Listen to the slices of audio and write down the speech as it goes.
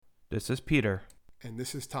This is Peter. And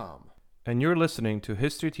this is Tom. And you're listening to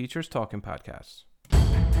History Teachers Talking Podcasts.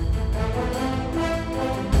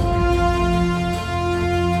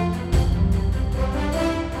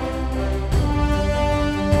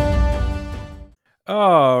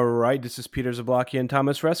 All right, this is Peter Zablocki and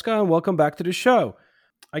Thomas Reska, and welcome back to the show.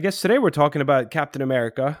 I guess today we're talking about Captain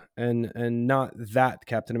America, and not that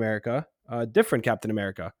Captain America, different Captain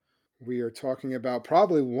America. We are talking about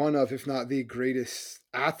probably one of, if not the greatest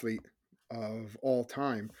athlete of all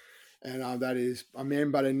time. And that is a man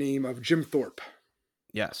by the name of Jim Thorpe.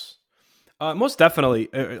 Yes. Most definitely,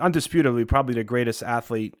 undisputably, probably the greatest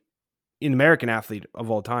athlete, American athlete of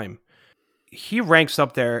all time. He ranks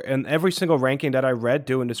up there in every single ranking that I read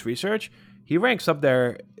doing this research. He ranks up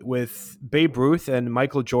there with Babe Ruth and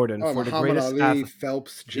Michael Jordan for Muhammad the greatest Ali, athlete.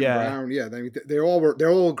 Phelps, Jim Brown. Yeah, I mean, they're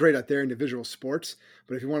all great at their individual sports.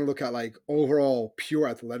 But if you want to look at like overall pure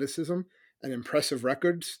athleticism and impressive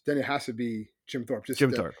records, then it has to be Jim Thorpe. Just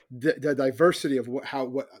Jim Thorpe. The diversity of what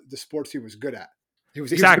the sports he was good at. He was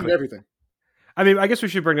good Exactly at everything. I mean, I guess we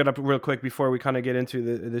should bring it up real quick before we kind of get into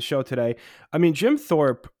the show today. I mean, Jim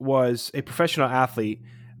Thorpe was a professional athlete,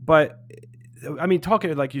 but I mean,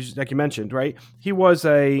 talking like you mentioned, right? He was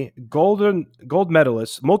a gold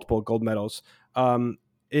medalist, multiple gold medals in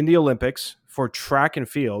the Olympics for track and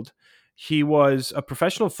field. He was a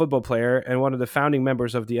professional football player and one of the founding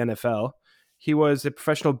members of the NFL. He was a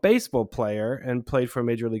professional baseball player and played for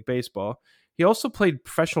Major League Baseball. He also played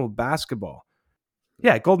professional basketball.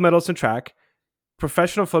 Yeah, gold medals in track,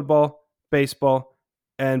 professional football, baseball,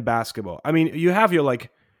 and basketball. I mean, you have your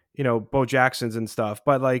Bo Jacksons and stuff,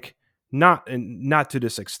 but like not to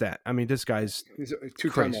this extent. I mean, this guy's he's a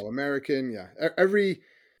two-time All-American. Yeah,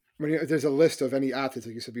 there's a list of any athletes,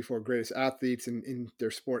 like you said before, greatest athletes in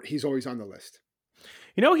their sport. He's always on the list.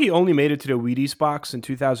 You know, he only made it to the Wheaties box in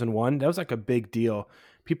 2001. That was like a big deal.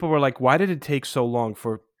 People were like, "Why did it take so long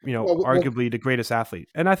for?" Arguably the greatest athlete.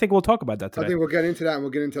 And I think we'll talk about that today. I think we'll get into that, and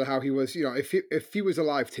we'll get into how he was, if he was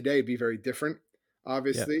alive today, it'd be very different,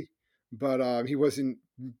 obviously. Yeah. But he wasn't.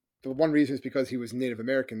 The one reason is because he was Native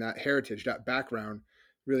American. That heritage, that background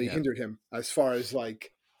really hindered him as far as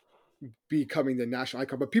like becoming the national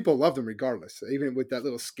icon. But people loved him regardless, even with that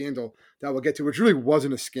little scandal that we'll get to, which really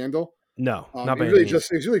wasn't a scandal. No, not by any means.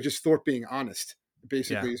 It was really just Thorpe being honest,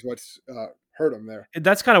 basically, is what's hurt him there.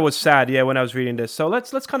 That's kind of what's sad, when I was reading this. So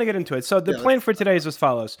let's kind of get into it. So the plan for today is as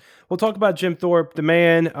follows. We'll talk about Jim Thorpe, the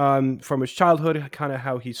man, from his childhood, kind of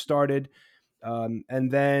how he started.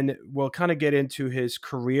 And then we'll kind of get into his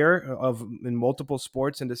career in multiple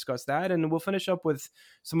sports and discuss that. And we'll finish up with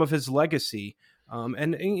some of his legacy.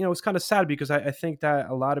 And it's kind of sad because I think that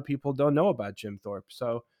a lot of people don't know about Jim Thorpe.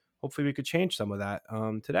 So hopefully we could change some of that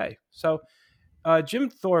today. So Jim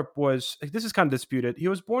Thorpe this is kind of disputed. He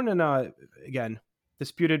was born in, again,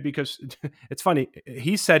 disputed because it's funny.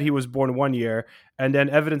 He said he was born one year, and then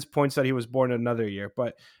evidence points that he was born another year.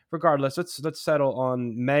 But regardless, let's settle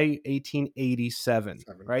on May 1887,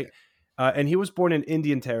 right? And he was born in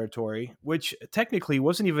Indian Territory, which technically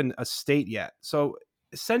wasn't even a state yet. So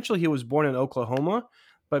essentially he was born in Oklahoma,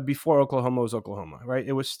 but before Oklahoma was Oklahoma, right?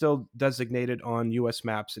 It was still designated on U.S.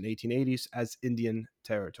 maps in 1880s as Indian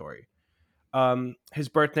Territory. His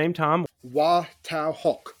birth name, Tom?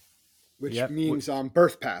 Watauhawk, which means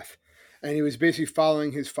birth path. And he was basically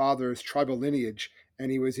following his father's tribal lineage,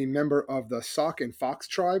 and he was a member of the Sauk and Fox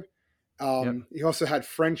tribe. He also had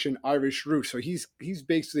French and Irish roots, so he's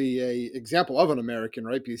basically a example of an American,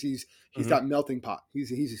 right? Because he's that melting pot.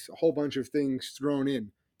 He's a whole bunch of things thrown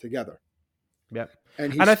in together. Yep.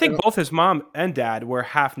 And I think both his mom and dad were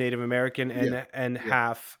half Native American and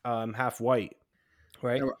half white.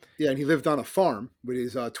 Right. And he lived on a farm with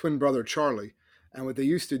his twin brother, Charlie. And what they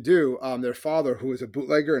used to do, their father, who was a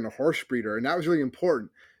bootlegger and a horse breeder, and that was really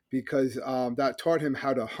important because that taught him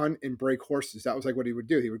how to hunt and break horses. That was like what he would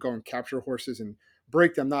do. He would go and capture horses and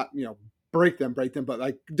break them, not, break them, but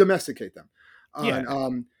like domesticate them.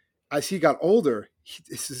 And as he got older,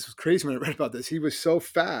 this is crazy when I read about this. He was so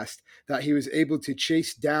fast that he was able to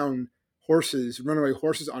chase down runaway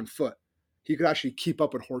horses on foot. He could actually keep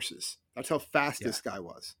up with horses. That's how fast this guy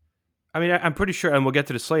was. I mean, I'm pretty sure, and we'll get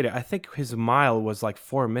to this later, I think his mile was like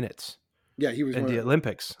 4 minutes. Yeah, he was in the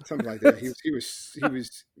Olympics. Something like that. He was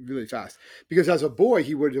really fast. Because as a boy,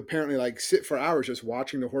 he would apparently like sit for hours just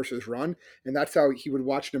watching the horses run, and that's how he would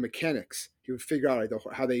watch the mechanics. He would figure out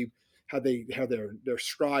how their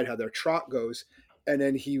stride, how their trot goes, and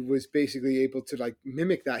then he was basically able to like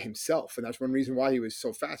mimic that himself. And that's one reason why he was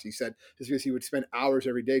so fast. He said is because he would spend hours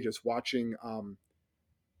every day just watching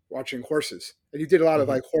horses, and he did a lot of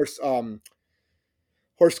like horse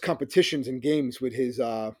horse competitions and games with his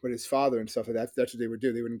father and stuff like that. That's what they would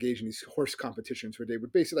do. They would engage in these horse competitions where they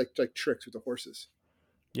would basically like tricks with the horses.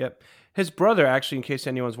 Yep. His brother, actually, in case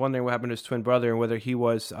anyone's wondering what happened to his twin brother and whether he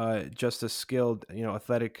was just as skilled,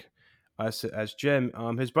 athletic as Jim,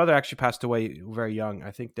 his brother actually passed away very young.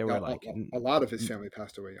 I think they were like, A lot of his family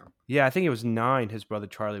passed away young. Yeah, I think it was 9. His brother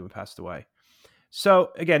Charlie when passed away.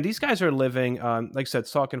 So again, these guys are living, like I said,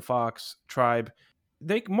 Saucon Fox tribe.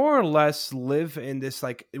 They more or less live in this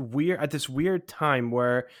weird time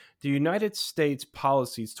where the United States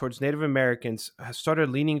policies towards Native Americans has started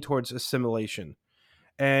leaning towards assimilation.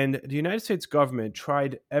 And the United States government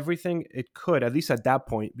tried everything it could, at least at that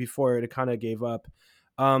point, before it kind of gave up,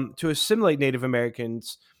 to assimilate Native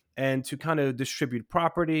Americans and to kind of distribute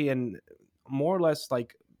property and more or less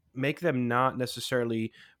like make them not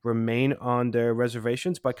necessarily remain on their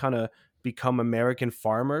reservations, but kind of become American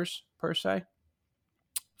farmers per se,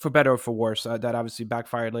 for better or for worse. That obviously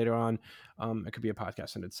backfired later on. It could be a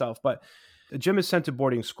podcast in itself, but Jim is sent to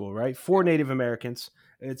boarding school, right? For Native Americans.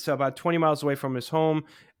 It's about 20 miles away from his home.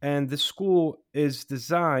 And the school is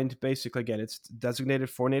designed, basically, again, it's designated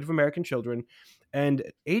for Native American children. And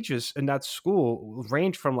ages in that school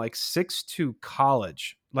range from like 6 to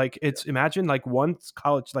college. Like it's imagine like one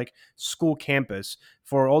college, like school campus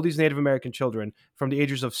for all these Native American children from the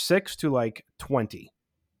ages of 6 to like 20.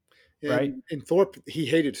 Right. And Thorpe, he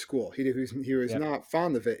hated school. He was not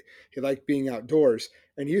fond of it. He liked being outdoors,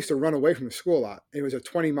 and he used to run away from the school a lot. It was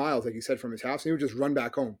 20 miles, like he said, from his house, and he would just run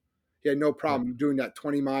back home. He had no problem doing that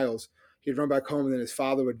 20 miles. He'd run back home, and then his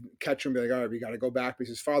father would catch him and be like, all right, we got to go back, because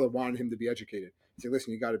his father wanted him to be educated. He'd say,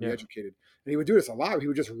 listen, you got to be educated. And he would do this a lot. He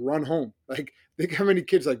would just run home. Like, think how many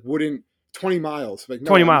kids like wouldn't 20 miles. Like, no,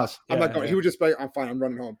 20 miles. I'm not going. He would just be like, I'm fine, I'm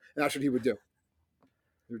running home. And that's what he would do.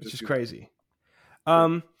 Which is crazy.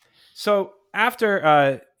 So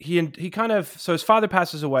after so his father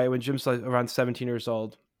passes away when Jim's like around 17 years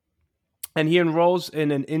old, and he enrolls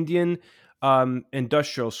in an Indian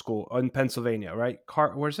industrial school in Pennsylvania, right?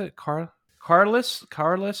 Where's it? Carlisle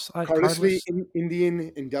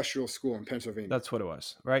Indian Industrial School in Pennsylvania. That's what it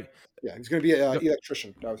was, right? Yeah, he's going to be an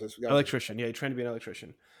electrician. That was electrician. Yeah, he trained to be an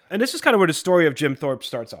electrician. And this is kind of where the story of Jim Thorpe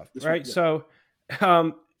starts off, right? So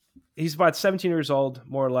he's about 17 years old,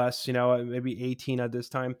 more or less, maybe 18 at this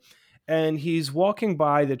time. And he's walking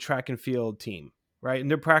by the track and field team, right? And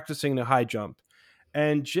they're practicing the high jump.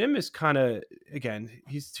 And Jim is kind of, again,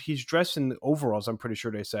 he's dressed in overalls, I'm pretty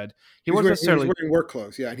sure they said. He wasn't necessarily wearing work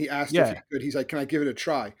clothes, yeah. And he asked if he could. He's like, can I give it a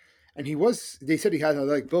try? And they said he had a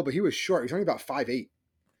leg build, but he was short. He's only about 5'8".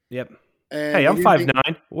 Yep. And hey, I'm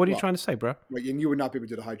 5'9". What are you trying to say, bro? Right, and you would not be able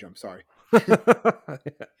to do the high jump, sorry.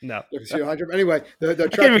 No. High jump. Anyway, I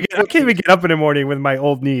can't even get up in the morning with my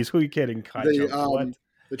old knees. Who are you kidding?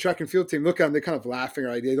 The track and field team look at him, they're kind of laughing,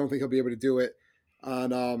 right? They don't think he'll be able to do it.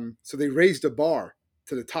 And so they raised the bar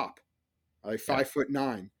to the top, like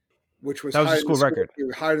 5'9", which was that was a school record.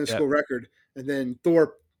 Higher than the school record. And then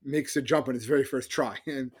Thorpe makes the jump on his very first try.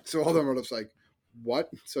 And so all of them are just like, what?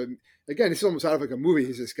 So again, this is almost out of like a movie.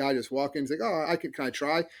 He's this guy just walking. He's like, oh, can I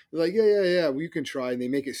try? They're like, yeah. Well, you can try. And they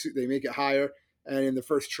make it higher. And in the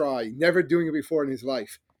first try, never doing it before in his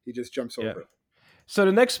life, he just jumps over it. So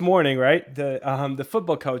the next morning, right, the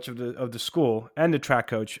football coach of the school and the track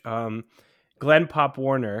coach, Glenn Pop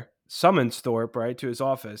Warner, summons Thorpe, right, to his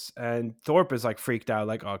office. And Thorpe is like freaked out,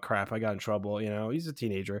 like, oh crap, I got in trouble. He's a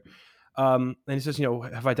teenager. And he says,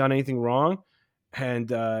 have I done anything wrong? And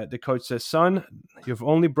the coach says, son, you've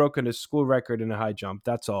only broken a school record in a high jump.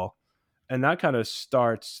 That's all. And that kind of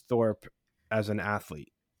starts Thorpe as an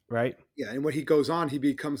athlete, right? Yeah. And when he goes on, he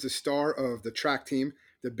becomes the star of the track team,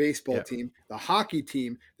 the baseball team, the hockey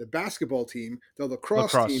team, the basketball team, the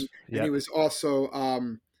lacrosse team. And he was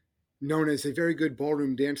also known as a very good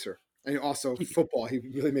ballroom dancer. And also football. He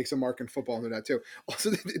really makes a mark in football under that too.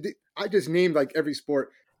 Also, I just named like every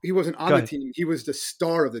sport. He wasn't on the team. He was the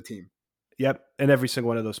star of the team. Yep, in every single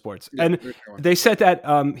one of those sports. Yeah, and they said that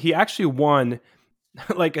he actually won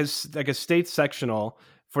like a state sectional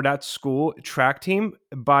for that school track team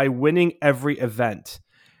by winning every event.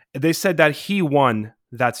 They said that he won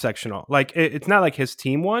that sectional. Like it's not like his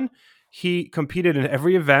team won. He competed in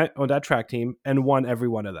every event on that track team and won every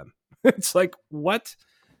one of them. It's like, what?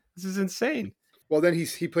 This is insane. Well, then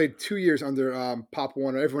he played 2 years under Pop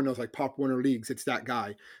Warner. Everyone knows like Pop Warner Leagues. It's that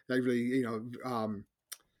guy that really,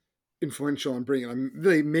 influential in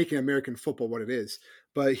really making American football what it is.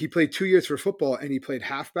 But he played 2 years for football, and he played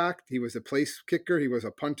halfback. He was a place kicker. He was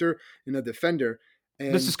a punter and a defender.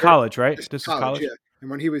 And this is college, right? This is college. Yeah. And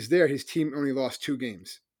when he was there, his team only lost 2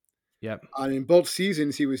 games. Yep. And in both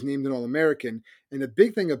seasons, he was named an All-American. And the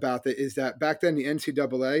big thing about that is that back then, the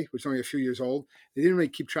NCAA, which was only a few years old, they didn't really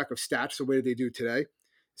keep track of stats the way that they do today.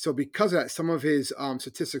 So because of that, some of his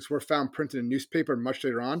statistics were found printed in newspaper much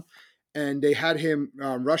later on. And they had him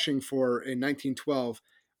rushing for, in 1912,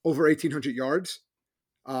 over 1,800 yards.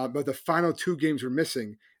 But the final 2 games were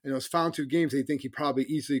missing. In those final 2 games, they think he probably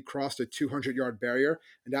easily crossed a 200-yard barrier.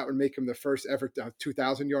 And that would make him the first ever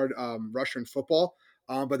 2,000-yard rusher in football.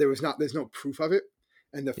 But there's no proof of it.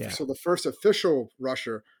 And so the first official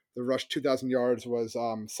rusher that rushed 2,000 yards was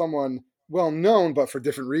someone well known, but for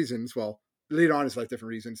different reasons. Well, later on in his life, different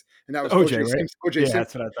reasons. And that was OJ, right? Simpson. Yeah,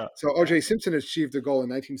 that's what I thought. So OJ Simpson achieved the goal in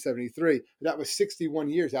 1973. That was 61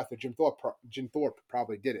 years after Jim Thorpe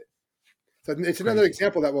probably did it. So it's another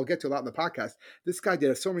example that we'll get to a lot in the podcast. This guy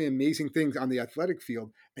did so many amazing things on the athletic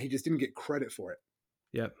field, and he just didn't get credit for it.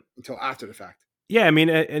 Yep. Until after the fact. Yeah, I mean,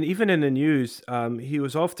 and even in the news, he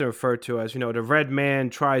was often referred to as, the red man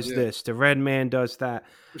tries this, the red man does that.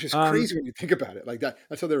 Which is crazy when you think about it like that.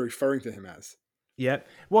 That's how they're referring to him as. Yeah.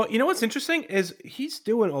 Well, what's interesting is he's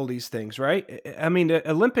doing all these things, right? I mean,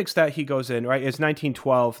 the Olympics that he goes in, right, is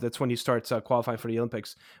 1912. That's when he starts qualifying for the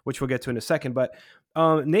Olympics, which we'll get to in a second. But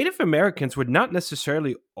Native Americans were not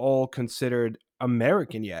necessarily all considered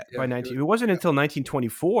American yet by 19. It wasn't until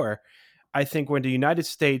 1924, I think, when the United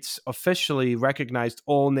States officially recognized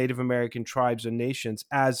all Native American tribes and nations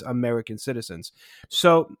as American citizens.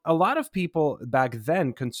 So a lot of people back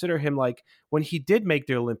then consider him, like, when he did make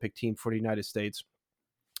the Olympic team for the United States,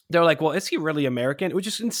 they're like, well, is he really American? Which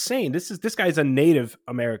is insane. This guy is a Native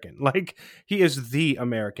American. Like, he is the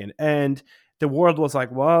American. And the world was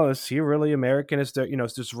like, well, is he really American? Is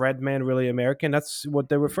this red man really American? That's what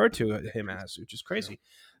they refer to him as, which is crazy.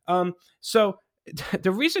 So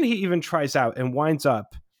the reason he even tries out and winds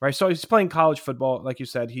up, right? So he's playing college football, like you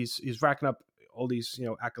said. He's racking up all these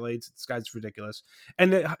Accolades. This guy's ridiculous.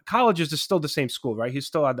 And the college is still the same school, right? He's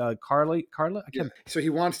still at Carla. So he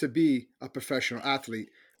wants to be a professional athlete,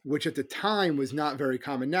 which at the time was not very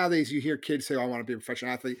common. Nowadays, you hear kids say, "Oh, I want to be a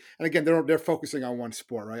professional athlete," and again, they're focusing on one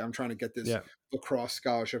sport, right? I'm trying to get this lacrosse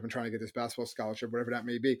scholarship, and trying to get this basketball scholarship, whatever that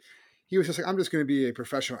may be. He was just like, "I'm just going to be a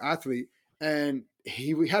professional athlete." And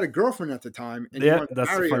we had a girlfriend at the time, and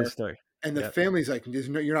that's a funny story. And the family's like,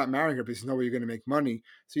 "You're not marrying her because there's no way you're going to make money."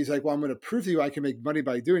 So he's like, "Well, I'm going to prove to you I can make money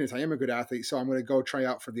by doing this. I am a good athlete, so I'm going to go try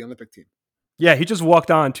out for the Olympic team." Yeah, he just walked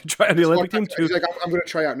on to try the Olympic team too. He's like, "I'm going to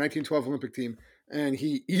try out 1912 Olympic team," and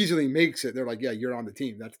he easily makes it. They're like, "Yeah, you're on the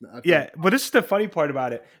team." That's but this is the funny part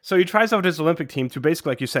about it. So he tries out his Olympic team to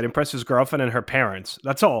basically, like you said, impress his girlfriend and her parents.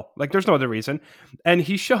 That's all. Like, there's no other reason. And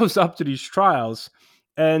he shows up to these trials,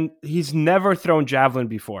 and he's never thrown javelin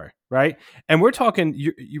before, right? And we're talking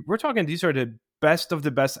these are the best of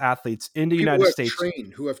the best athletes in the United States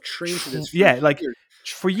who have trained for this.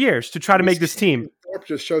 For years to try to make this team. Thorpe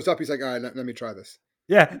just shows up. He's like, "All right, let me try this."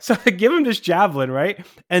 Yeah, so they give him this javelin, right?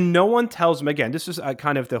 And no one tells him, again, this is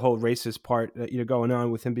kind of the whole racist part going on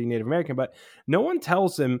with him being Native American, but no one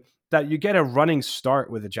tells him that you get a running start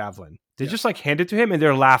with a javelin. They just like hand it to him and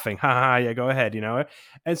they're laughing. Ha ha, yeah, go ahead,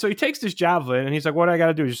 And so he takes this javelin and he's like, what do I got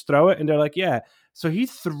to do? Just throw it? And they're like, yeah. So he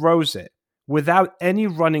throws it without any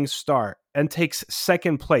running start and takes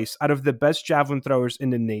second place out of the best javelin throwers in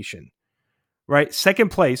the nation, right? Second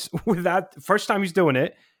place first time he's doing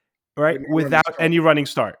it, right? Without any running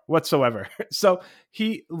start whatsoever. So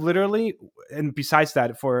he literally, and besides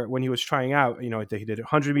that, for when he was trying out, he did a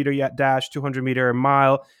 100-meter dash, 200-meter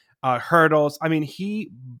mile, hurdles. I mean,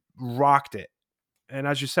 he rocked it. And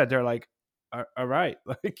as you said, they're like, all right,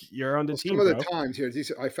 like, you're on the team. Some of the times here,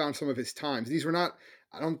 I found some of his times. These were not,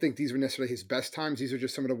 I don't think these were necessarily his best times. These are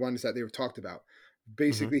just some of the ones that they were talked about.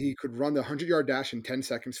 Basically, he could run the 100-yard dash in 10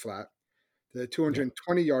 seconds flat, the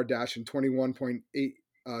 220-yard dash in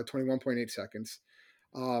 21.8 seconds.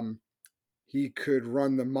 He could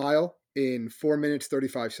run the mile in 4 minutes,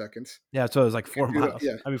 35 seconds. Yeah, so it was like 4 miles.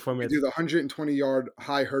 4 minutes. He could do the 120-yard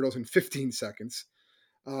high hurdles in 15 seconds.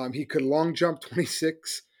 He could long jump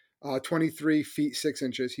 23 feet 6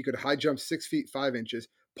 inches. He could high jump 6 feet 5 inches,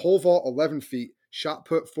 pole vault 11 feet, shot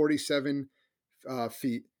put 47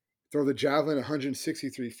 feet, throw the javelin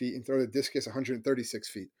 163 feet, and throw the discus 136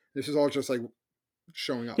 feet. This is all just like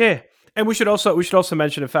showing up. Yeah. And we should also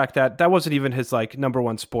mention the fact that wasn't even his like number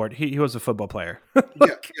one sport. He was a football player.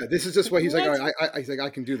 yeah. This is just what he's like. All right, he's like, I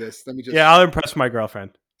can do this. Let me just. Yeah, I'll impress my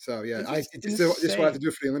girlfriend. So yeah, this is what I have to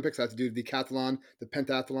do for the Olympics. I have to do the decathlon, the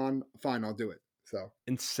pentathlon. Fine, I'll do it. So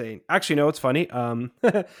insane. Actually, no, it's funny.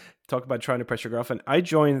 Talk about trying to impress your girlfriend. I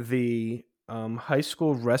joined the high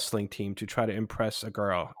school wrestling team to try to impress a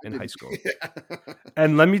girl in high school. Yeah.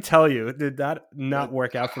 And let me tell you, did that Yeah. not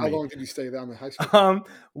work out for How me? long did you stay down in high school team?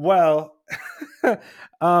 Well,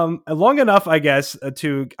 long enough, I guess,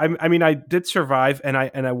 I mean, I did survive, and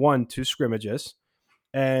I won 2 scrimmages,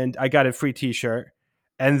 and I got a free T-shirt,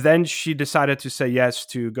 and then she decided to say yes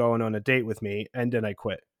to going on a date with me, and then I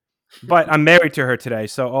quit. But I'm married to her today,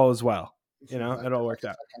 so all is well. You know, it all worked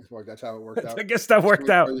out. That's how it worked out. I guess that worked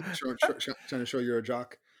out. Trying to show you're a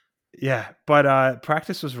jock. Yeah, but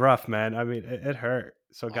practice was rough, man. I mean, it hurt.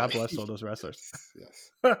 So God Oh, bless all those wrestlers.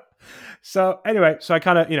 yes. So anyway, so I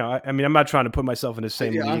kind of, I mean, I'm not trying to put myself in the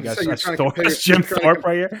same Yeah, league I'm saying you're as trying to compare Jim Thorpe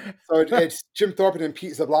right here. So it's Jim Thorpe and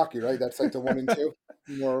Pete Zablocki, right? That's like the 1 and 2,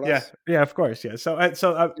 more or less. Yeah, of course, yeah. So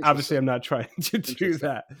obviously, I'm not trying to do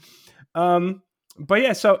that. But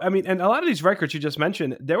yeah, so I mean, and a lot of these records you just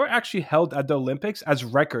mentioned, they were actually held at the Olympics as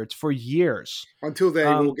records for years until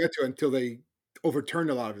they overturned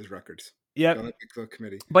a lot of his records. Yeah, Olympic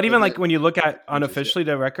committee. But even like when you look at unofficially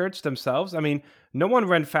the records themselves, I mean, no one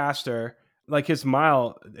ran faster like his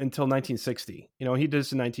mile until 1960. He did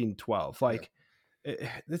this in 1912. Like,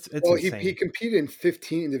 it's insane. He competed in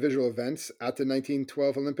 15 individual events at the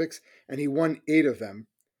 1912 Olympics, and he won 8 of them.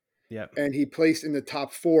 Yeah, and he placed in the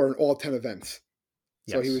top 4 in all 10 events.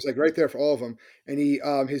 So he was like right there for all of them. And he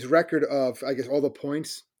his record of, I guess, all the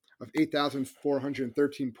points of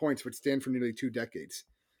 8,413 points would stand for nearly 2 decades.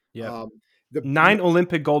 Yeah. 9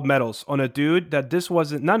 Olympic gold medals on a dude that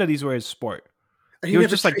none of these were his sport. He was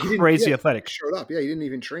just like crazy athletic. He showed up. Yeah, he didn't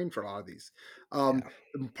even train for a lot of these. Probably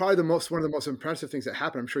one of the most impressive things that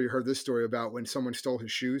happened, I'm sure you heard this story about when someone stole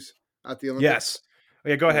his shoes at the Olympics. Yes.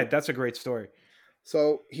 Yeah, go ahead. That's a great story.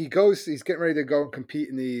 So he's getting ready to go and compete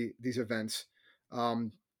in these events.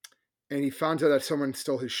 And he found out that someone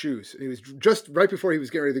stole his shoes. And he was just right before he was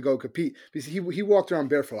getting ready to go compete because he walked around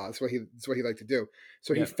barefoot a lot. That's what he liked to do.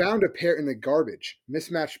 So he found a pair in the garbage,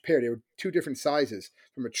 mismatched pair. They were 2 different sizes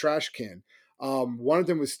from a trash can. One of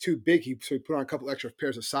them was too big, so he put on a couple extra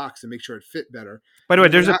pairs of socks to make sure it fit better. By the way,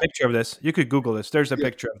 there's a picture of this. You could Google this. There's a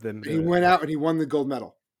picture of them. He went out and he won the gold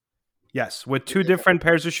medal. Yes, with 2 different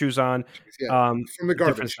pairs of shoes on, from the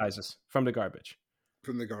garbage, different sizes from the garbage.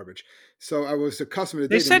 From the garbage. So I was accustomed to.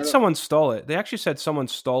 They said someone stole it. They actually said someone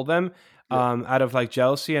stole them out of like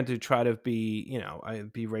jealousy and to try to be,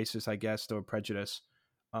 be racist, I guess, or prejudice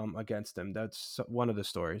against them. That's one of the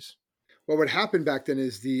stories. Well, what happened back then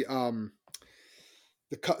is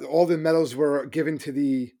all the medals were given to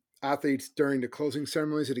the athletes during the closing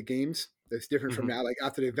ceremonies of the games. That's different from now. Like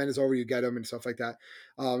after the event is over, you get them and stuff like that.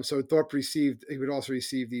 So Thorpe would also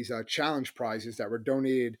receive these challenge prizes that were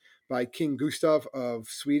donated by King Gustav of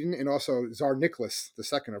Sweden and also Tsar Nicholas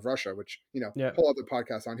II of Russia, which, whole other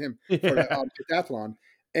podcast on him for the decathlon.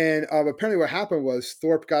 And apparently what happened was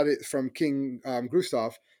Thorpe got it from King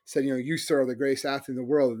Gustav, said, you, sir, are the greatest athlete in the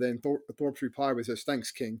world. And then Thorpe's reply was just,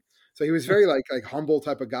 thanks, King. So he was very like humble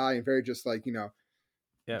type of guy and very just like,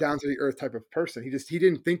 down to the earth type of person. He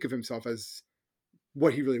didn't think of himself as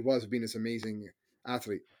what he really was, being this amazing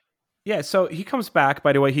athlete. Yeah. So he comes back,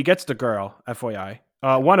 by the way, he gets the girl, FYI,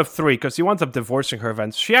 one of 3, because he winds up divorcing her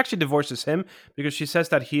events. She actually divorces him because she says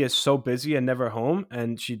that he is so busy and never home,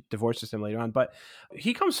 and she divorces him later on. But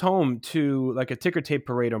he comes home to like a ticker tape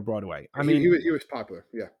parade on Broadway. I mean, he was popular.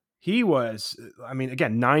 Yeah. He was, I mean,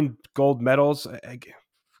 again, 9 gold medals.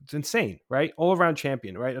 It's insane, right? All around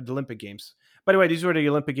champion, right? At the Olympic Games. By the way, these were the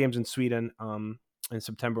Olympic Games in Sweden in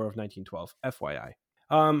September of 1912,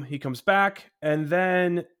 FYI. He comes back, and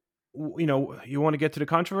then, you want to get to the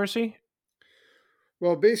controversy?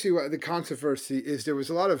 Well, basically, what the controversy is, there was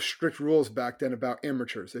a lot of strict rules back then about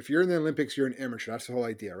amateurs. If you're in the Olympics, you're an amateur. That's the whole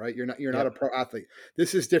idea, right? You're not a pro athlete.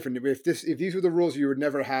 This is different. If these were the rules, you would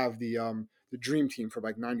never have the dream team for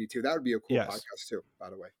like 92. That would be a cool podcast too, by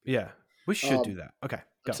the way. Yeah, we should do that. Okay,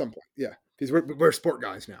 go. At some point, yeah, because we're sport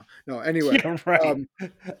guys now. No, anyway, right.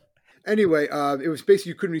 Anyway, it was basically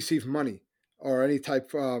you couldn't receive money or any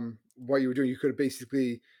type what you were doing. You could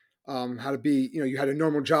basically how to be, you had a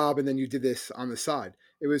normal job and then you did this on the side.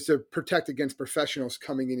 It was to protect against professionals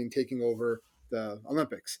coming in and taking over the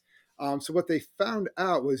Olympics. So what they found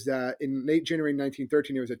out was that in late January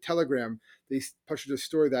 1913, there was a telegram. They published a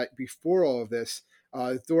story that before all of this,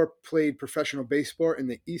 Thorpe played professional baseball in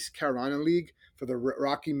the East Carolina League for the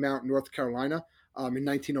Rocky Mount, North Carolina. In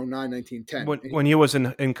 1909, 1910. When he was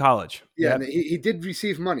in college. Yeah, and he did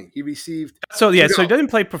receive money. He received... So he didn't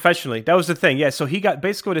play professionally. That was the thing. Yeah, so he got...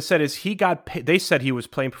 Basically what it said is he got paid. They said he was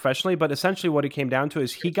playing professionally, but essentially what it came down to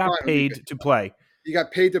is he got paid to play. He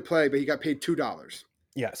got paid to play, but he got paid $2.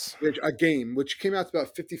 Yes. A game, which came out to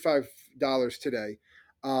about $55 today.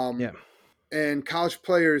 And college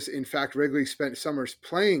players, in fact, regularly spent summers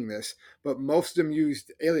playing this, but most of them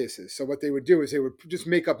used aliases. So what they would do is they would just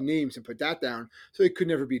make up names and put that down so they could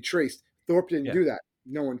never be traced. Thorpe didn't Yeah. do that.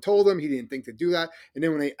 No one told him. He didn't think to do that. And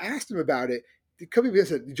then when they asked him about it, the company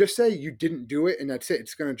said, just say you didn't do it and that's it.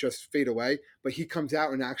 It's going to just fade away. But he comes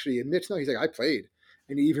out and actually admits, no, he's like, I played.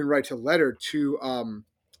 And he even writes a letter to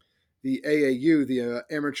the AAU, the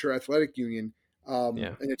Amateur Athletic Union,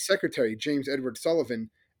 and its secretary, James Edward Sullivan.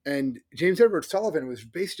 And James Edward Sullivan was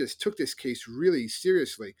basically just took this case really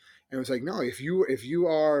seriously and was like, no, if you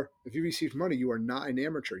received money, you are not an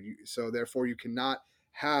amateur. So therefore, you cannot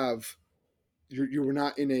have. You were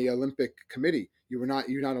not in a Olympic committee. You're not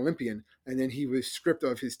Olympian. And then he was stripped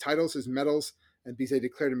of his titles, his medals, and because they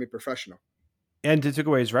declared him a professional. And they took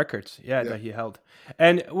away his records, that he held.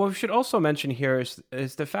 And what we should also mention here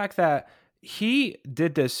is the fact that he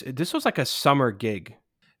did this. This was like a summer gig.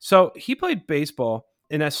 So he played baseball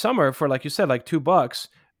in a summer for, like you said, like $2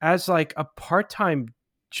 as like a part-time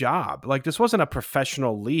job. Like this wasn't a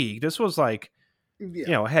professional league. This was like,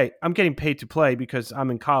 hey, I'm getting paid to play because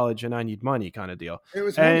I'm in college and I need money kind of deal. It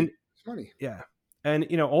was money. It was money. Yeah. And,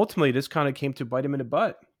 ultimately this kind of came to bite him in the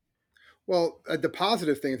butt. Well, the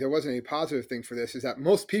positive thing, if there wasn't any positive thing for this, is that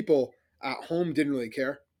most people at home didn't really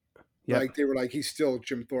care. Yep. Like they were like, he's still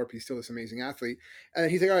Jim Thorpe. He's still this amazing athlete.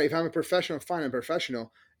 And he's like, all right, if I'm a professional, fine, I'm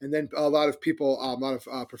professional. And then a lot of people,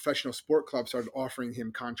 professional sport clubs started offering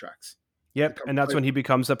him contracts. Yep. And that's when he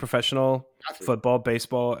becomes a professional athlete. Football,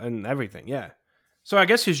 baseball, and everything. Yeah. So I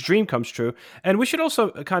guess his dream comes true. And we should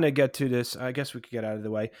also kind of get to this. I guess we could get out of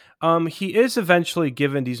the way. He is eventually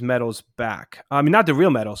given these medals back. I mean, not the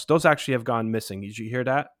real medals. Those actually have gone missing. Did you hear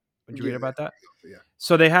that? Did you read about that? Yeah.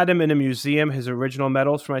 So they had him in a museum, his original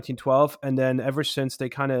medals from 1912. And then ever since they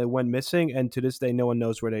kind of went missing. And to this day, no one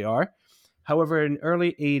knows where they are. However, in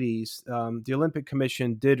early 80s, the Olympic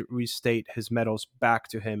Commission did restate his medals back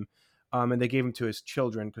to him. And they gave him to his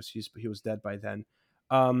children because he was dead by then.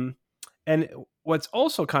 And what's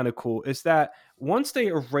also kind of cool is that once they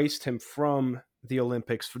erased him from the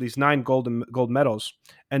Olympics for these 9 gold medals,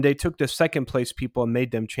 and they took the second place people and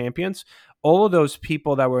made them champions, all of those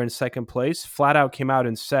people that were in second place flat out came out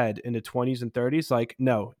and said in the 20s and 30s, like,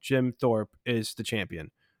 no, Jim Thorpe is the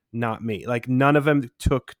champion, not me. Like none of them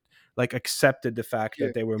accepted the fact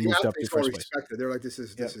that they were moved up to first place. They're like, this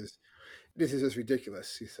is just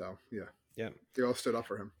ridiculous. So yeah, they all stood up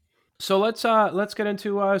for him. So let's get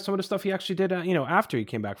into some of the stuff he actually did, after he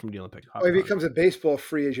came back from the Olympics. Well, he becomes a baseball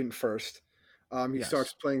free agent first. He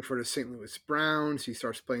starts playing for the St. Louis Browns. He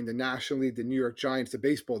starts playing the National League, the New York Giants, the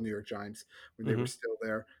baseball New York Giants when they were still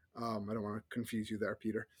there. I don't want to confuse you there,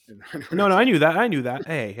 Peter. No, I knew that.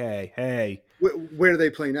 Hey. Where do they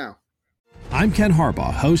play now? I'm Ken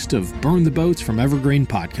Harbaugh, host of Burn the Boats from Evergreen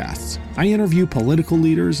Podcasts. I interview political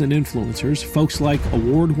leaders and influencers, folks like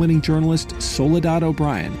award-winning journalist Soledad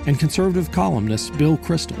O'Brien and conservative columnist Bill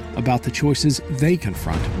Kristol about the choices they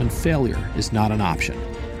confront when failure is not an option.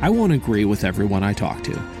 I won't agree with everyone I talk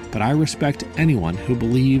to, but I respect anyone who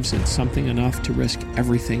believes in something enough to risk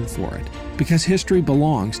everything for it. Because history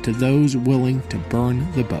belongs to those willing to burn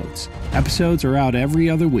the boats. Episodes are out every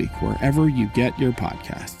other week wherever you get your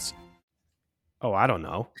podcasts. Oh, I don't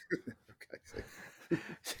know.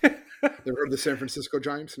 Okay. Ever heard of the San Francisco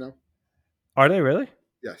Giants? No. Are they really?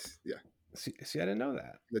 Yes. Yeah. See, I didn't know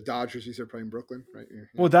that. The Dodgers used to play in Brooklyn, right? Yeah.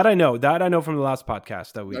 Well, that I know. That I know from the last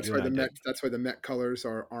podcast that we. That's why the Met colors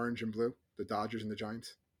are orange and blue. The Dodgers and the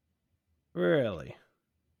Giants. Really?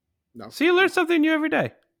 No. See, you learn something new every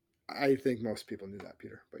day. I think most people knew that,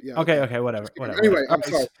 Peter. But yeah. Okay, whatever. Anyway, I'm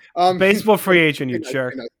sorry. Baseball free agent, you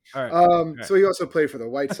jerk. All right. So he also played for the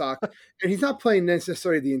White Sox, and he's not playing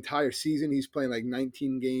necessarily the entire season. He's playing like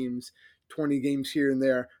 19 games, 20 games here and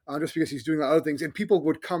there, just because he's doing other things. And people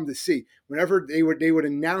would come to see whenever they would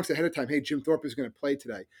announce ahead of time, "Hey, Jim Thorpe is going to play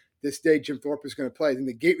today. This day, Jim Thorpe is going to play." Then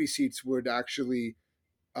the gate receipts would actually,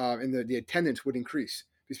 and the attendance would increase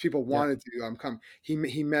because people wanted to come.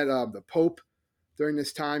 He met the Pope. During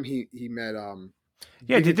this time, he met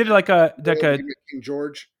they did like a King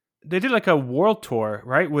George. They did like a world tour,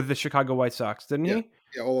 right, with the Chicago White Sox, didn't he?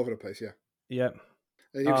 Yeah, all over the place. Yeah. Yep.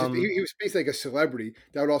 And he was basically like a celebrity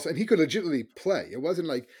that would also, and he could legitimately play. It wasn't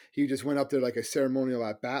like he just went up there like a ceremonial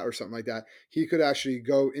at bat or something like that. He could actually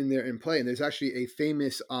go in there and play. And there's actually a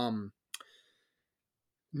famous,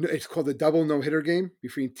 it's called the double no hitter game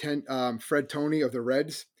between Fred Toney of the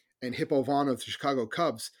Reds and Hippo Vaughn of the Chicago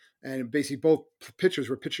Cubs. And basically both pitchers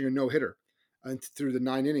were pitching a no-hitter through the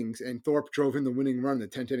 9 innings, and Thorpe drove in the winning run in the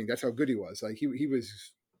 10th inning. That's how good he was. Like he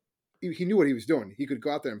knew what he was doing. He could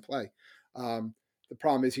go out there and play. The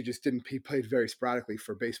problem is he played very sporadically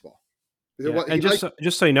for baseball. Yeah, and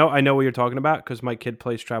just so you know, I know what you're talking about because my kid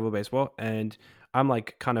plays travel baseball, and I'm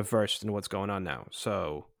like kind of versed in what's going on now.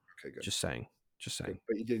 So, Okay, good. Just saying. Good.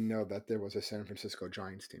 But you didn't know that there was a San Francisco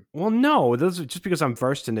Giants team. Well, no, just because I'm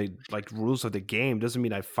versed in the like rules of the game doesn't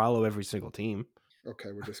mean I follow every single team. Okay,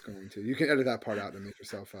 we're just going to. You can edit that part out and make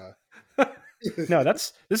yourself. No,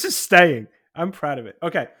 this is staying. I'm proud of it.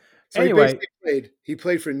 Okay. So Anyway, he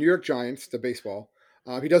played for New York Giants, the baseball.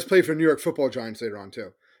 He does play for New York Football Giants later on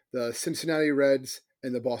too. The Cincinnati Reds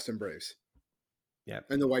and the Boston Braves. Yeah.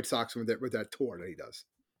 And the White Sox with that tour that he does.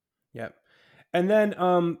 Yeah. And then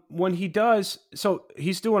when he does, so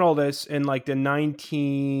he's doing all this in like the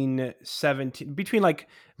 1917, between like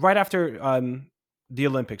right after the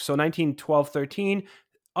Olympics. So 1912-13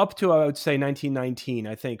 up to, I would say, 1919,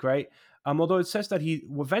 I think, right? Although it says that he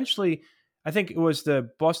eventually, I think it was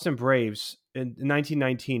the Boston Braves in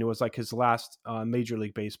 1919. It was like his last Major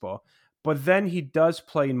League Baseball. But then he does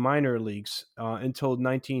play in minor leagues until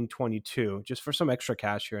 1922, just for some extra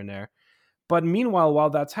cash here and there. But meanwhile, while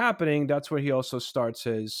that's happening, that's where he also starts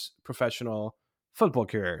his professional football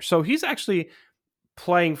career. So he's actually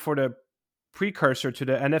playing for the precursor to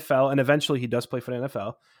the NFL, and eventually he does play for the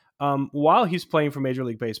NFL, while he's playing for Major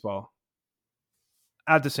League Baseball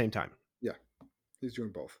at the same time. Yeah, he's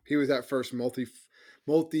doing both. He was that first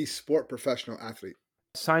multi-sport professional athlete.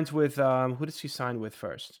 Signs with, who does he sign with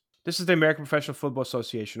first? This is the American Professional Football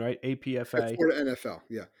Association, right? APFA. For the NFL,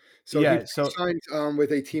 yeah. So yeah, he signed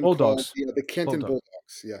with a team Bulldogs. called the Canton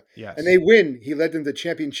Bulldogs. Yeah. Yes. And they win. He led them to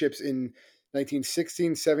championships in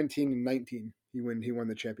 1916, 17, and 19. He won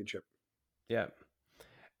the championship. Yeah.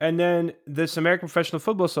 And then this American Professional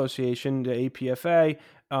Football Association, the APFA,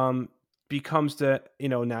 becomes the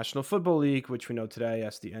National Football League, which we know today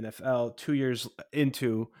as the NFL, 2 years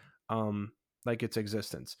into like its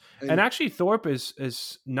existence. And actually, Thorpe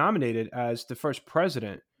is nominated as the first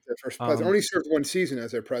president. The first president only served one season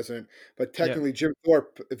as their president, but technically Jim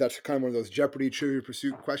Thorpe, if that's kind of one of those Jeopardy Trivia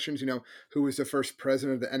Pursuit questions, who was the first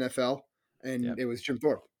president of the NFL, and it was Jim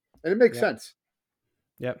Thorpe, and it makes sense.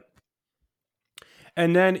 Yep.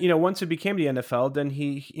 And then once it became the NFL, then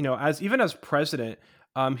he as president,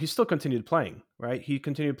 he still continued playing. Right, he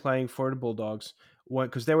continued playing for the Bulldogs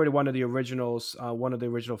because they were one of the original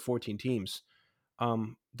 14 teams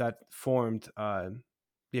that formed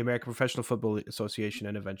the American Professional Football Association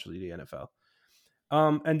and eventually the NFL.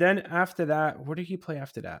 And then after that, where did he play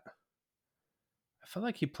after that? I felt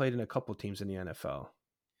like he played in a couple teams in the NFL.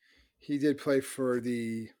 He did play for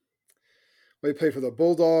he played for the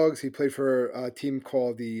Bulldogs. He played for a team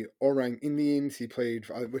called the Orang Indians. He played,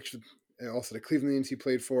 also the Cleveland Indians he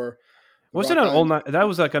played for. Wasn't it that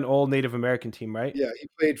was like an old Native American team, right? Yeah, he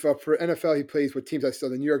played for NFL. He plays with teams the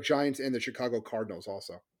New York Giants and the Chicago Cardinals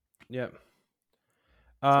also. Yeah.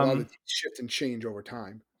 So a lot of the teams shift and change over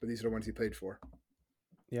time, but these are the ones he played for.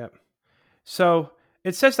 Yeah. So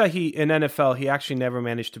it says that in NFL, he actually never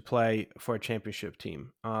managed to play for a championship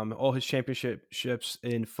team. All his championships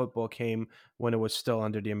in football came when it was still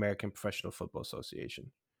under the American Professional Football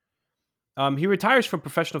Association. He retires from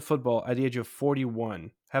professional football at the age of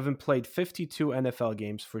 41, having played 52 NFL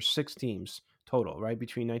games for 6 teams total, right,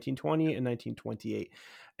 between 1920 and 1928.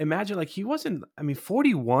 Imagine, he wasn't,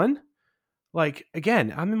 41?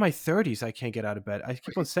 Again, I'm in my 30s. I can't get out of bed. I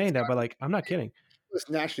keep on saying that, but I'm not kidding. He was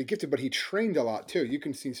naturally gifted, but he trained a lot too. You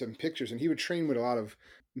can see some pictures, and he would train with a lot of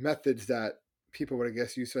methods that people would, I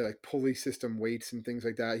guess, use, like pulley system weights and things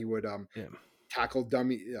like that. He would tackle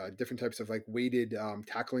different types of weighted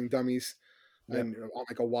tackling dummies, and on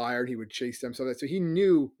a wire, he would chase them. So he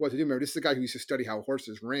knew what to do. Remember, this is the guy who used to study how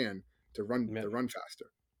horses ran to run faster.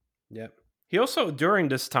 Yep. He also, during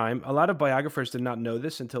this time, a lot of biographers did not know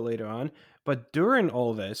this until later on, but during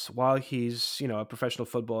all this, while he's, a professional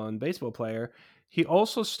football and baseball player, he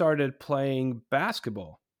also started playing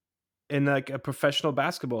basketball in a professional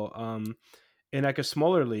basketball, in a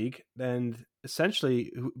smaller league. And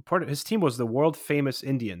essentially part of his team was the world famous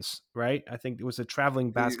Indians, right? I think it was a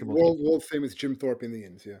traveling basketball team. World famous Jim Thorpe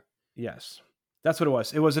Indians. Yeah. Yes. That's what it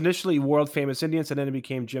was. It was initially world famous Indians, and then it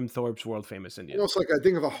became Jim Thorpe's world famous Indians. Almost like I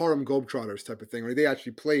think of a Harlem Globetrotters type of thing, where they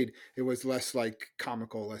actually played. It was less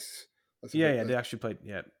comical, less. They actually played.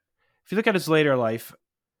 Yeah. If you look at his later life,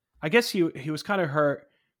 I guess he was kind of hurt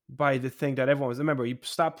by the thing that everyone was. Remember, he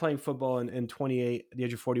stopped playing football in 28 at the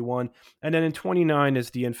age of 41, and then in 29 is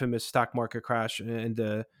the infamous stock market crash in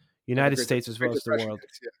the United States as well as the world.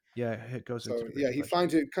 It goes into. He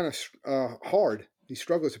finds it kind of hard. He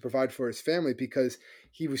struggles to provide for his family because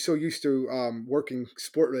he was so used to working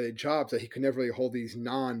sport-related jobs that he could never really hold these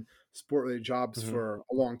non-sport-related jobs for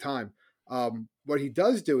a long time. What he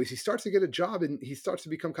does do is he starts to get a job and he starts to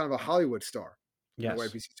become kind of a Hollywood star. in a way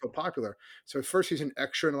Yes. because he's so popular. So at first he's an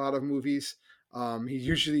extra in a lot of movies. He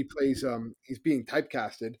usually plays. He's being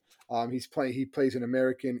typecasted. He plays an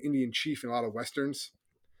American Indian chief in a lot of westerns.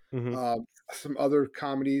 Hmm. Some other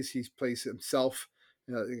comedies, he plays himself,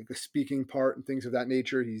 like a speaking part and things of that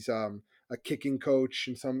nature. He's a kicking coach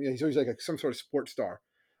and he's always like some sort of sports star.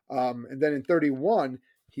 And then in 31,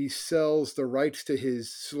 he sells the rights to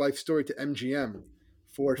his life story to MGM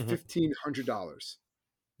for Hmm. $1,500,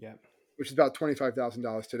 Yeah. which is about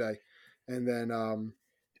 $25,000 today. And then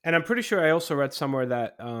And I'm pretty sure I also read somewhere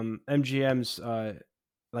that MGM's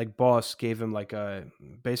like boss gave him like a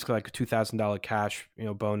basically like a $2,000 cash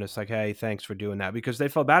bonus, like, hey, thanks for doing that, because they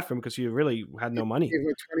felt bad for him because he really had no money. gave him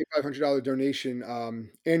a $2,500 donation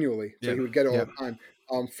annually, so Yeah. he would get it all Yeah. the time.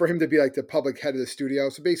 For him to be like the public head of the studio,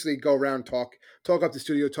 so basically go around, talk up the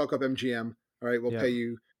studio, talk up MGM. All right, we'll Yeah. pay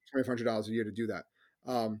you $2,500 a year to do that.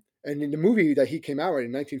 And in the movie that he came out with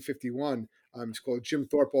in 1951, it's called Jim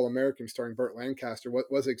Thorpe All American, starring Burt Lancaster. What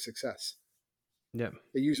was a success? Yeah.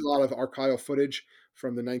 They used a lot of archival footage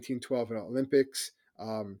from the 1912 Olympics.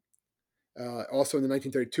 Also in the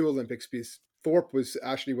 1932 Olympics, because Thorpe was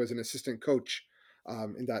an assistant coach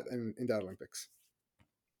in that Olympics.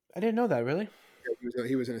 I didn't know that, really.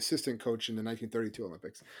 He was an assistant coach in the 1932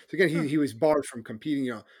 Olympics. So again, he was barred from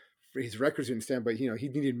competing. For his records didn't stand, but he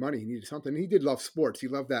needed money. He needed something. He did love sports. He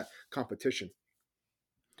loved that competition.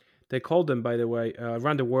 They called him, by the way,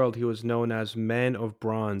 around the world, he was known as Man of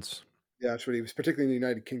Bronze. Yeah, that's what he was, particularly in the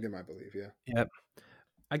United Kingdom, I believe. Yeah. Yep.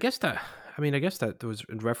 I guess that was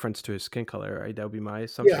in reference to his skin color, right? That would be my Yeah,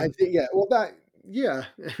 assumption. yeah. Well, yeah.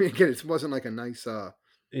 I mean, again, it wasn't like a nice.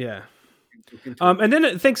 Yeah. Look into it. And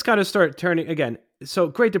then things kind of start turning again. So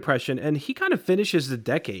Great Depression, and he kind of finishes the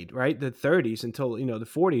decade, right? The 30s until the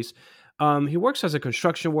 40s. He works as a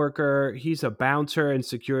construction worker. He's a bouncer and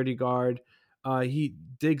security guard. He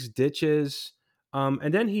digs ditches,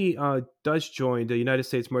 and then he does join the United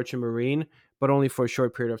States Merchant Marine, but only for a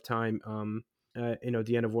short period of time. The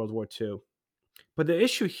end of World War II. But the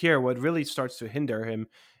issue here, what really starts to hinder him,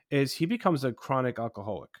 is he becomes a chronic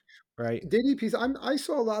alcoholic, right? DDPs. I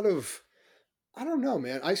saw a lot of. I don't know,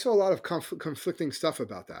 man. I saw a lot of conflicting stuff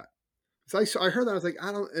about that. So I heard that I was like,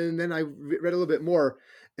 I don't, and then I read a little bit more,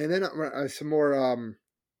 and then some more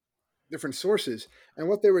different sources, and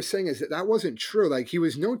what they were saying is that wasn't true. Like he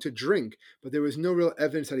was known to drink, but there was no real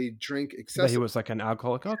evidence that he drank That he excessively. was like an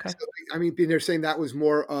alcoholic. Okay. So, I mean, they're saying that was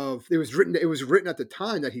more of it was written. It was written at the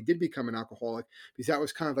time that he did become an alcoholic because that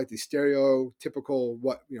was kind of like the stereotypical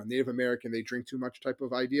Native American, they drink too much type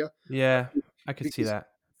of idea. Yeah, I could see Because that.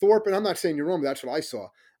 Thorpe, and I'm not saying you're wrong, but that's what I saw,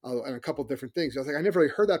 and a couple of different things. I was like, I never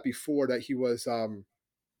really heard that before, that he was an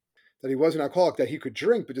alcoholic, that he could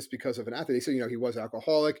drink, but just because of an athlete. They said, he was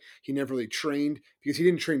alcoholic. He never really trained because he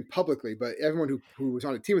didn't train publicly, but everyone who was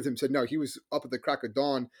on a team with him said, no, he was up at the crack of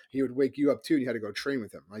dawn. He would wake you up too, and you had to go train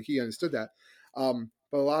with him. Like he understood that.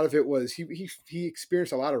 But a lot of it was he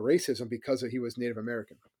experienced a lot of racism because he was Native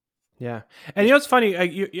American. Yeah. And it's funny,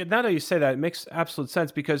 now that you say that, it makes absolute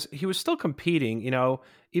sense because he was still competing,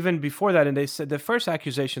 even before that. And they said the first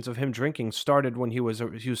accusations of him drinking started when he was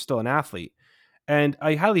still an athlete. And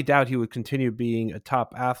I highly doubt he would continue being a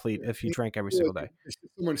top athlete if he drank every single day.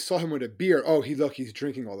 Someone saw him with a beer. Oh, he's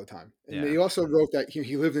drinking all the time. And Yeah. they also wrote that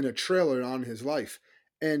he lived in a trailer on his life.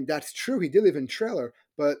 And that's true. He did live in a trailer,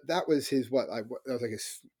 but that was his, that was like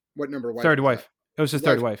his, what number wife? Third wife. It was his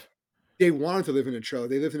third wife. They wanted to live in a trailer.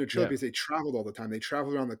 They lived in a trailer Yeah. because they traveled all the time. They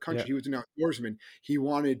traveled around the country. Yeah. He was an outdoorsman. He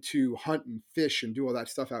wanted to hunt and fish and do all that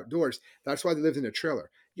stuff outdoors. That's why they lived in a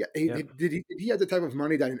trailer. Yeah. Did he have the type of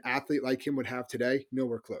money that an athlete like him would have today?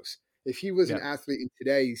 Nowhere close. If he was an athlete in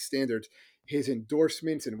today's standards, his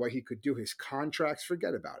endorsements and what he could do, his contracts,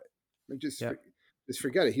 forget about it. Just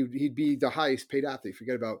forget it. He'd be the highest paid athlete.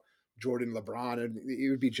 Forget about Jordan, LeBron, and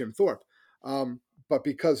it would be Jim Thorpe. But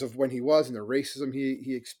because of when he was and the racism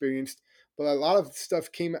he experienced, but a lot of stuff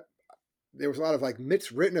there was a lot of like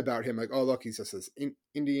myths written about him. Like, oh, look, he's just this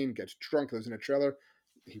Indian, gets drunk, lives in a trailer.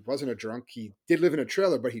 He wasn't a drunk. He did live in a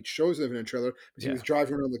trailer, but he chose to live in a trailer because he was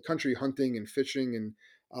driving around the country hunting and fishing.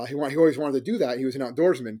 And he always wanted to do that. He was an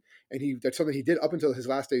outdoorsman, and that's something he did up until his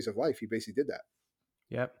last days of life. He basically did that.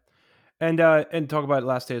 Yep. And talk about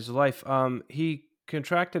last days of life. He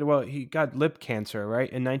got lip cancer, right,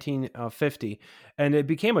 in 1950, and it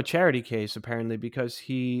became a charity case apparently because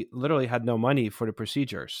he literally had no money for the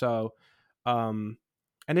procedure. So, and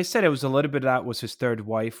they said it was a little bit of that was his third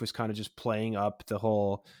wife was kind of just playing up the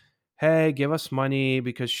whole, hey, give us money,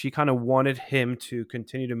 because she kind of wanted him to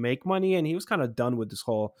continue to make money, and he was kind of done with this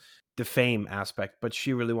whole the fame aspect, but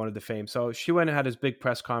she really wanted the fame. So she went and had his big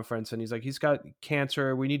press conference, and he's like, he's got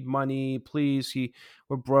cancer, we need money, please,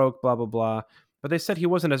 we're broke, blah blah blah. but they said he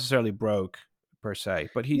wasn't necessarily broke per se,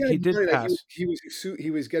 but He he had did money, like, pass.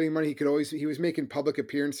 he was getting money, he was making public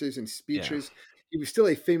appearances and Yeah. speeches. He was still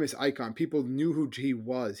a famous icon. People knew who he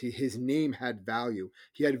was. His name had value.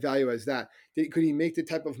 He had value as that. Could he make the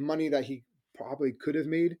type of money that he probably could have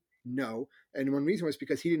made? No. And one reason was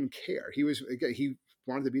because he didn't care. He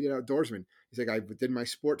wanted to be an outdoorsman. He's like, I did my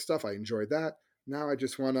sport stuff. I enjoyed that. Now I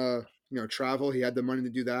just want to, travel. He had the money to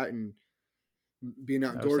do that and be an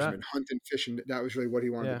That was that. outdoorsman, hunt and fish, and that was really what he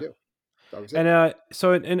wanted Yeah. to do. That was it. And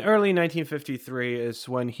so in early 1953 is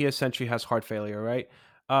when he essentially has heart failure, right?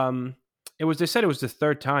 They said it was the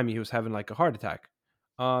third time he was having like a heart attack.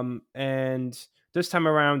 And this time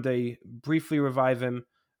around they briefly revive him.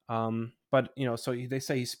 But they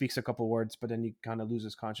say he speaks a couple words, but then he kind of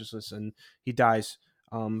loses consciousness and he dies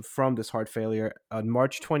from this heart failure on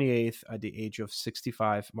March 28th at the age of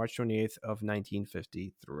 65, March 28th of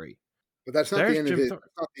 1953. But that's not There's the end of Jim his. Thorpe.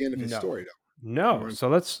 Not the end of his No. story, though. No. So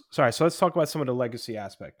let's talk about some of the legacy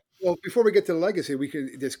aspect. Well, before we get to the legacy,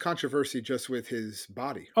 there's controversy just with his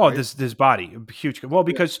body. Oh, right? this body, huge. Well,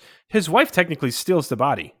 because his wife technically steals the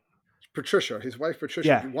body. Patricia, his wife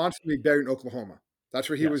Patricia, wants to be buried in Oklahoma. That's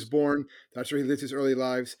where he was born. That's where he lived his early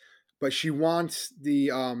lives. But she wants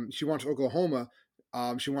Oklahoma.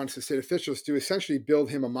 She wants the state officials to essentially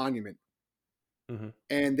build him a monument. Mm-hmm.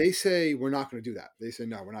 And they say, we're not going to do that. They say,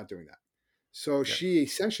 no, we're not doing that. So she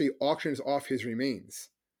essentially auctions off his remains.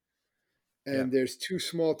 And there's two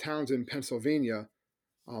small towns in Pennsylvania,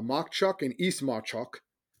 Mauchuk and East Mauchuk.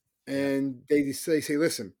 And they say,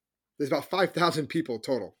 listen, there's about 5,000 people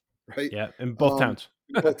total, right? Yeah, in both towns.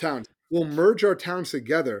 We'll merge our towns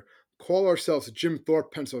together, call ourselves Jim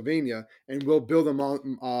Thorpe, Pennsylvania, and we'll build a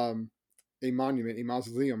monument, a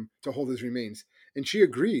mausoleum to hold his remains. And she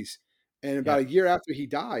agrees. And about a year after he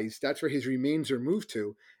dies, that's where his remains are moved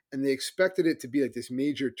to. And they expected it to be like this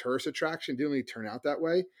major tourist attraction. It didn't really turn out that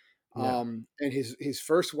way. Yeah. And his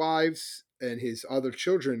first wives and his other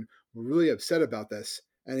children were really upset about this.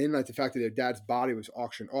 And they didn't like the fact that their dad's body was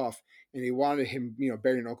auctioned off. And they wanted him,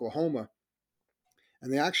 buried in Oklahoma.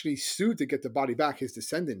 And they actually sued to get the body back, his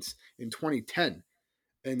descendants, in 2010.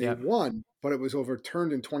 And they won, but it was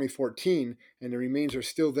overturned in 2014. And the remains are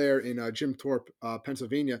still there in Jim Thorpe,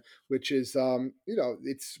 Pennsylvania, which is,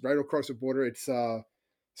 it's right across the border. It's a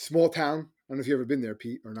small town. I don't know if you've ever been there,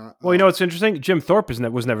 Pete, or not. Well, what's interesting? Jim Thorpe was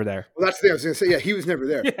never there. Well, that's the thing I was going to say. Yeah, he was never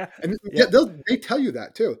there. And they tell you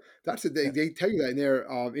that too. That's it. They tell you that in there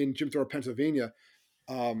in Jim Thorpe, Pennsylvania.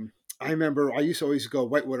 I remember I used to always go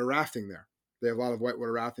whitewater rafting there. They have a lot of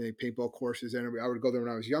whitewater rafting, paintball courses, and I would go there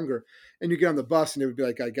when I was younger. And you get on the bus, and it would be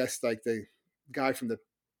like, I guess, like the guy from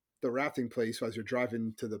the rafting place as you're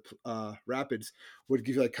driving to the rapids would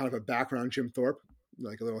give you like kind of a background Jim Thorpe,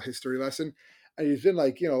 like a little history lesson. And he's been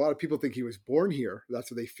like, a lot of people think he was born here.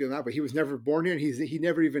 That's what they feel now, but he was never born here, and he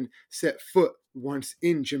never even set foot once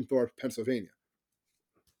in Jim Thorpe, Pennsylvania.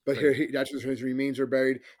 But here, that's where his remains are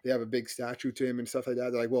buried. They have a big statue to him and stuff like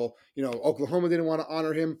that. They're like, well, Oklahoma didn't want to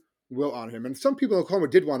honor him. We'll honor him. And some people in Oklahoma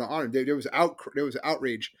did want to honor him. There was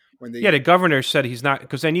outrage when they. Yeah, the governor said he's not,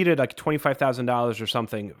 because they needed like $25,000 or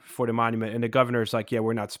something for the monument, and the governor's like, yeah,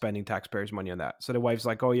 we're not spending taxpayers' money on that. So the wife's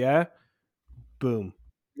like, oh yeah, boom.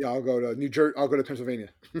 Yeah, I'll go to New Jersey. I'll go to Pennsylvania.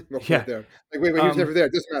 Right there. Like, wait, he was never there.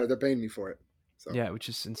 It doesn't matter. They're paying me for it. So. Yeah, which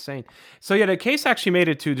is insane. So yeah, the case actually made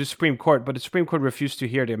it to the Supreme Court, but the Supreme Court refused to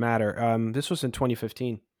hear the matter. This was in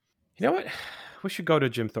 2015. You know what? We should go to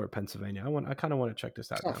Jim Thorpe, Pennsylvania. I kind of want to check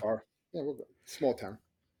this out. It's not far. Yeah, we'll go. Small town.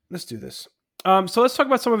 Let's do this. So let's talk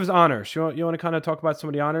about some of his honors. You want to kind of talk about some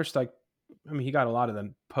of the honors? Like, I mean, he got a lot of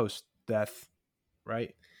them post-death,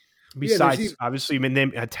 right? Besides, obviously,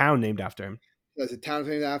 a town named after him. There's a town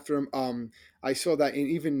named after him. I saw that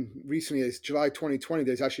even recently, as July 2020,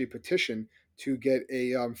 there's actually a petition to get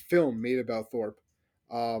a film made about Thorpe.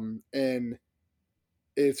 And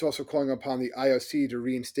it's also calling upon the IOC to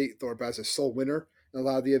reinstate Thorpe as a sole winner in a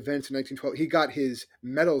lot of the events in 1912. He got his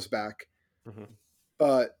medals back,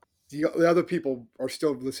 but the other people are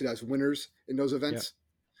still listed as winners in those events.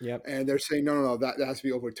 Yep. And they're saying, no, that has to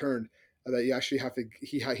be overturned. That you actually have to,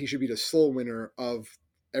 he should be the sole winner of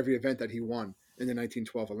every event that he won in the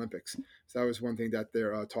 1912 Olympics. So that was one thing that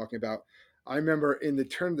they're talking about. I remember in the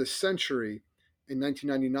turn of the century, in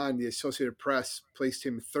 1999, the Associated Press placed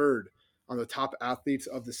him third on the top athletes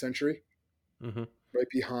of the century, right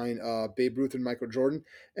behind Babe Ruth and Michael Jordan.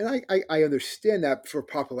 And I understand that for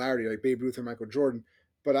popularity, like Babe Ruth and Michael Jordan,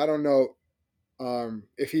 but I don't know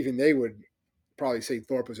if even they would probably say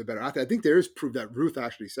Thorpe was a better athlete. I think there is proof that Ruth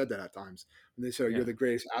actually said that at times when they said, "You're the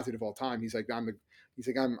greatest athlete of all time." He's like, I'm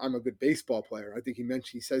a good baseball player. I think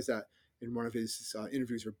he says that in one of his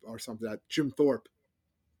interviews or something, that Jim Thorpe,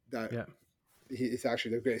 He's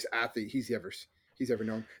actually the greatest athlete he's ever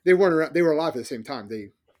known. They weren't around, they were alive at the same time.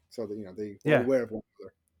 They were aware of one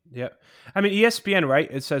another. Yeah. I mean, ESPN, right?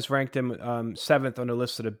 It says ranked him 7th on the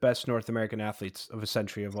list of the best North American athletes of a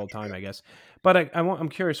century of all time, I guess. But I'm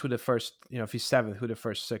curious who the first, if he's 7th, who the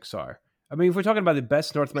first 6 are. I mean, if we're talking about the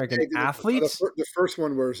best North American athletes. The first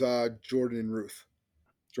one was Jordan and Ruth.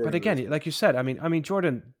 But again, like you said, I mean,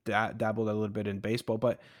 Jordan dabbled a little bit in baseball,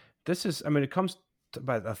 but this is, when it comes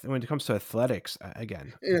to athletics,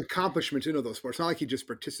 again. And accomplishments in those sports. It's not like he just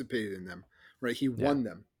participated in them, right? He won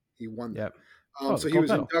them. He won them. Yep. So he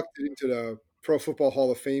was inducted into the Pro Football Hall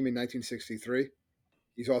of Fame in 1963.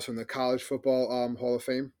 He's also in the College Football Hall of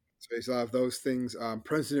Fame. So he's a lot of those things.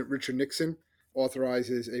 President Richard Nixon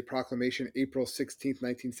authorizes a proclamation April 16th,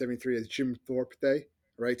 1973 as Jim Thorpe Day,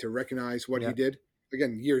 right, to recognize what he did.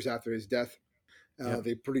 Again, years after his death.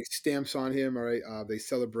 They put stamps on him, all right? They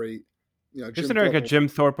celebrate, Isn't there like a Jim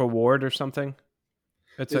Thorpe Award or something?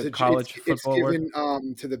 It's a college football award? It's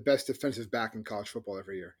given to the best defensive back in college football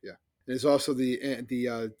every year, yeah. There's also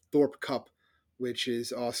the Thorpe Cup, which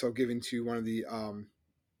is also given to one of the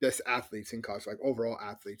best athletes in college, like overall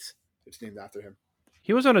athletes. It's named after him.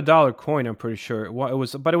 He was on a $1 coin, I'm pretty sure. It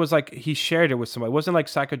was like he shared it with somebody. It wasn't like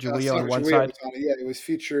Sacagawea on one side. It was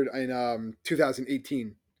featured in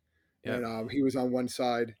 2018. Yeah. And he was on one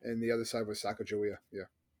side, and the other side was Sacagawea. Yeah.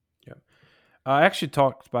 Yeah. I actually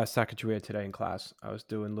talked about Sacagawea today in class. I was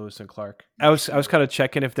doing Lewis and Clark. I was kind of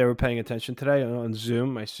checking if they were paying attention today on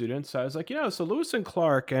Zoom, my students. I was like, so Lewis and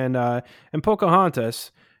Clark and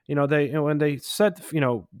Pocahontas, when they said,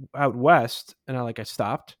 out west, and I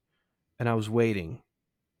stopped and I was waiting.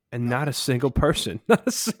 And not a single person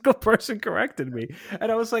corrected me.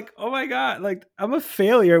 And I was like, oh my God, like I'm a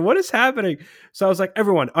failure. What is happening? So I was like,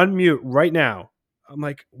 everyone unmute right now. I'm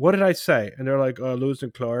like, what did I say? And they're like, Lewis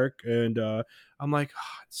and Clark. And I'm like,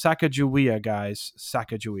 Sacagawea, guys,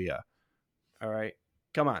 Sacagawea. All right.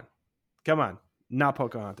 Come on. Not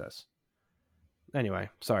Pocahontas. Anyway,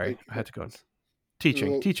 sorry. I had to go.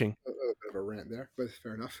 Teaching. A bit of a rant there, but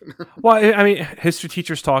fair enough. Well, I mean, history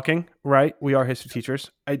teachers talking, right? We are history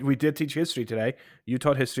teachers. We did teach history today. You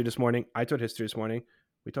taught history this morning. I taught history this morning.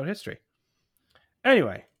 We taught history.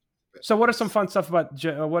 Anyway, so what are some fun stuff about?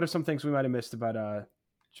 What are some things we might have missed about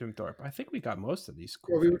Jim Thorpe? I think we got most of these.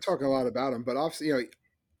 Cool we were talking a lot about him, but obviously,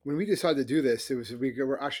 when we decided to do this, we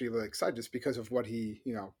were actually really excited just because of what he,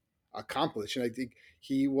 accomplished, and I think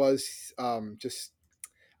he was just.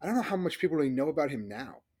 I don't know how much people really know about him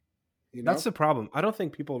now. That's the problem. I don't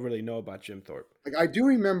think people really know about Jim Thorpe. Like I do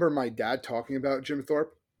remember my dad talking about Jim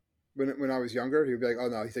Thorpe when I was younger. He would be like, "Oh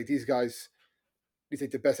no, he's like these guys. He's like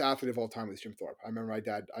the best athlete of all time was Jim Thorpe." I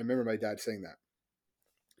remember my dad saying that.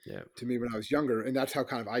 Yeah. To me when I was younger, and that's how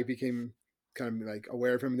kind of I became kind of like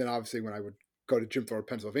aware of him. And then obviously when I would go to Jim Thorpe,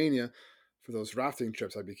 Pennsylvania, for those rafting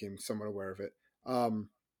trips, I became somewhat aware of it.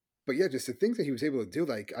 But yeah, just the things that he was able to do,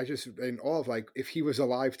 like I just in awe of like if he was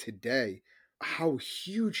alive today, how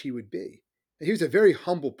huge he would be. And he was a very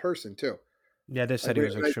humble person too. Yeah, they said he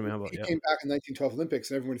was extremely humble. He came back in the 1912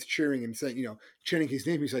 Olympics and everyone's cheering and saying, chanting his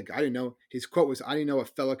name. He's like, I didn't know. His quote was, "I didn't know a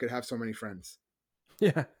fella could have so many friends."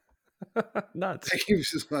 Yeah, nuts. He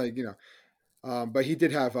was just like, but he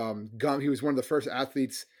did have gum. He was one of the first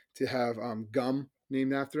athletes to have gum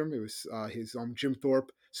named after him. It was his Jim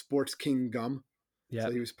Thorpe Sports King gum. Yeah,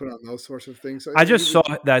 so he was put on those sorts of things. So I just saw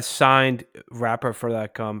that signed wrapper for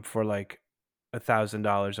that gum for like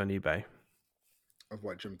 $1,000 on eBay. Of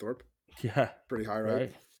what, Jim Thorpe? Yeah, pretty high,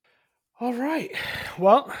 right? All right.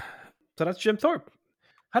 Well, so that's Jim Thorpe.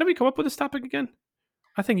 How did we come up with this topic again?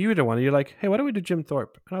 I think you were the one. You're like, hey, why don't we do Jim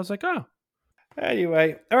Thorpe? And I was like, oh.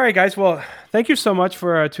 Anyway, all right, guys. Well, thank you so much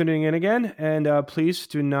for tuning in again, and please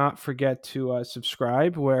do not forget to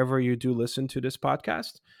subscribe wherever you do listen to this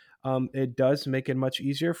podcast. It does make it much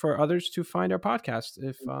easier for others to find our podcast.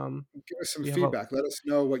 If give us some feedback, let us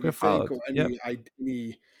know what you think, or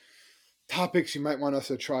any topics you might want us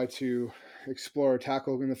to try to explore or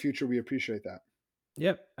tackle in the future. We appreciate that.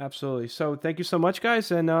 Yep, absolutely. So thank you so much,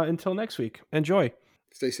 guys, and until next week, enjoy.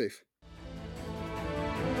 Stay safe.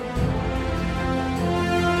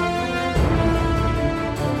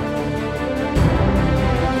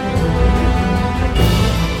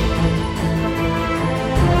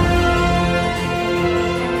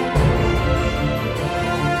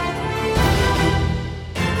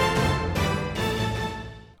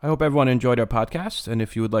 I hope everyone enjoyed our podcast, and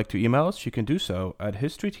if you would like to email us, you can do so at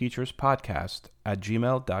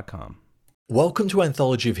historyteacherspodcast@gmail.com. Welcome to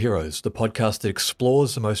Anthology of Heroes, the podcast that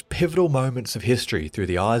explores the most pivotal moments of history through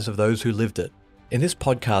the eyes of those who lived it. In this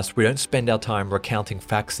podcast, we don't spend our time recounting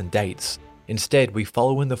facts and dates. Instead, we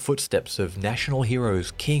follow in the footsteps of national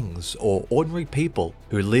heroes, kings, or ordinary people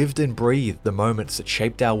who lived and breathed the moments that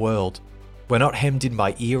shaped our world. We're not hemmed in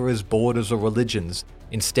by eras, borders, or religions.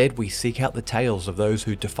 Instead, we seek out the tales of those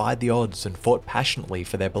who defied the odds and fought passionately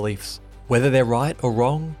for their beliefs. Whether they're right or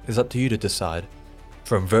wrong is up to you to decide.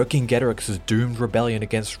 From Vercingetorix's doomed rebellion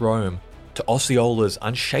against Rome, to Osceola's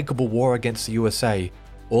unshakable war against the USA,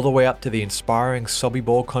 all the way up to the inspiring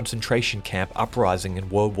Sobibor concentration camp uprising in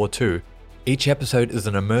World War II, each episode is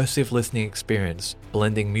an immersive listening experience,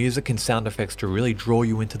 blending music and sound effects to really draw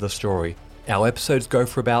you into the story. Our episodes go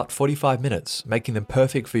for about 45 minutes, making them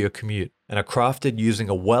perfect for your commute, and are crafted using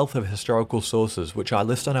a wealth of historical sources, which I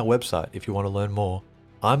list on our website if you want to learn more.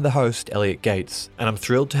 I'm the host, Elliot Gates, and I'm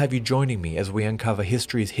thrilled to have you joining me as we uncover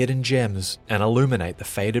history's hidden gems and illuminate the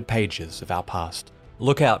faded pages of our past.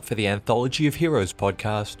 Look out for the Anthology of Heroes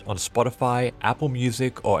podcast on Spotify, Apple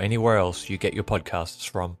Music, or anywhere else you get your podcasts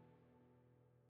from.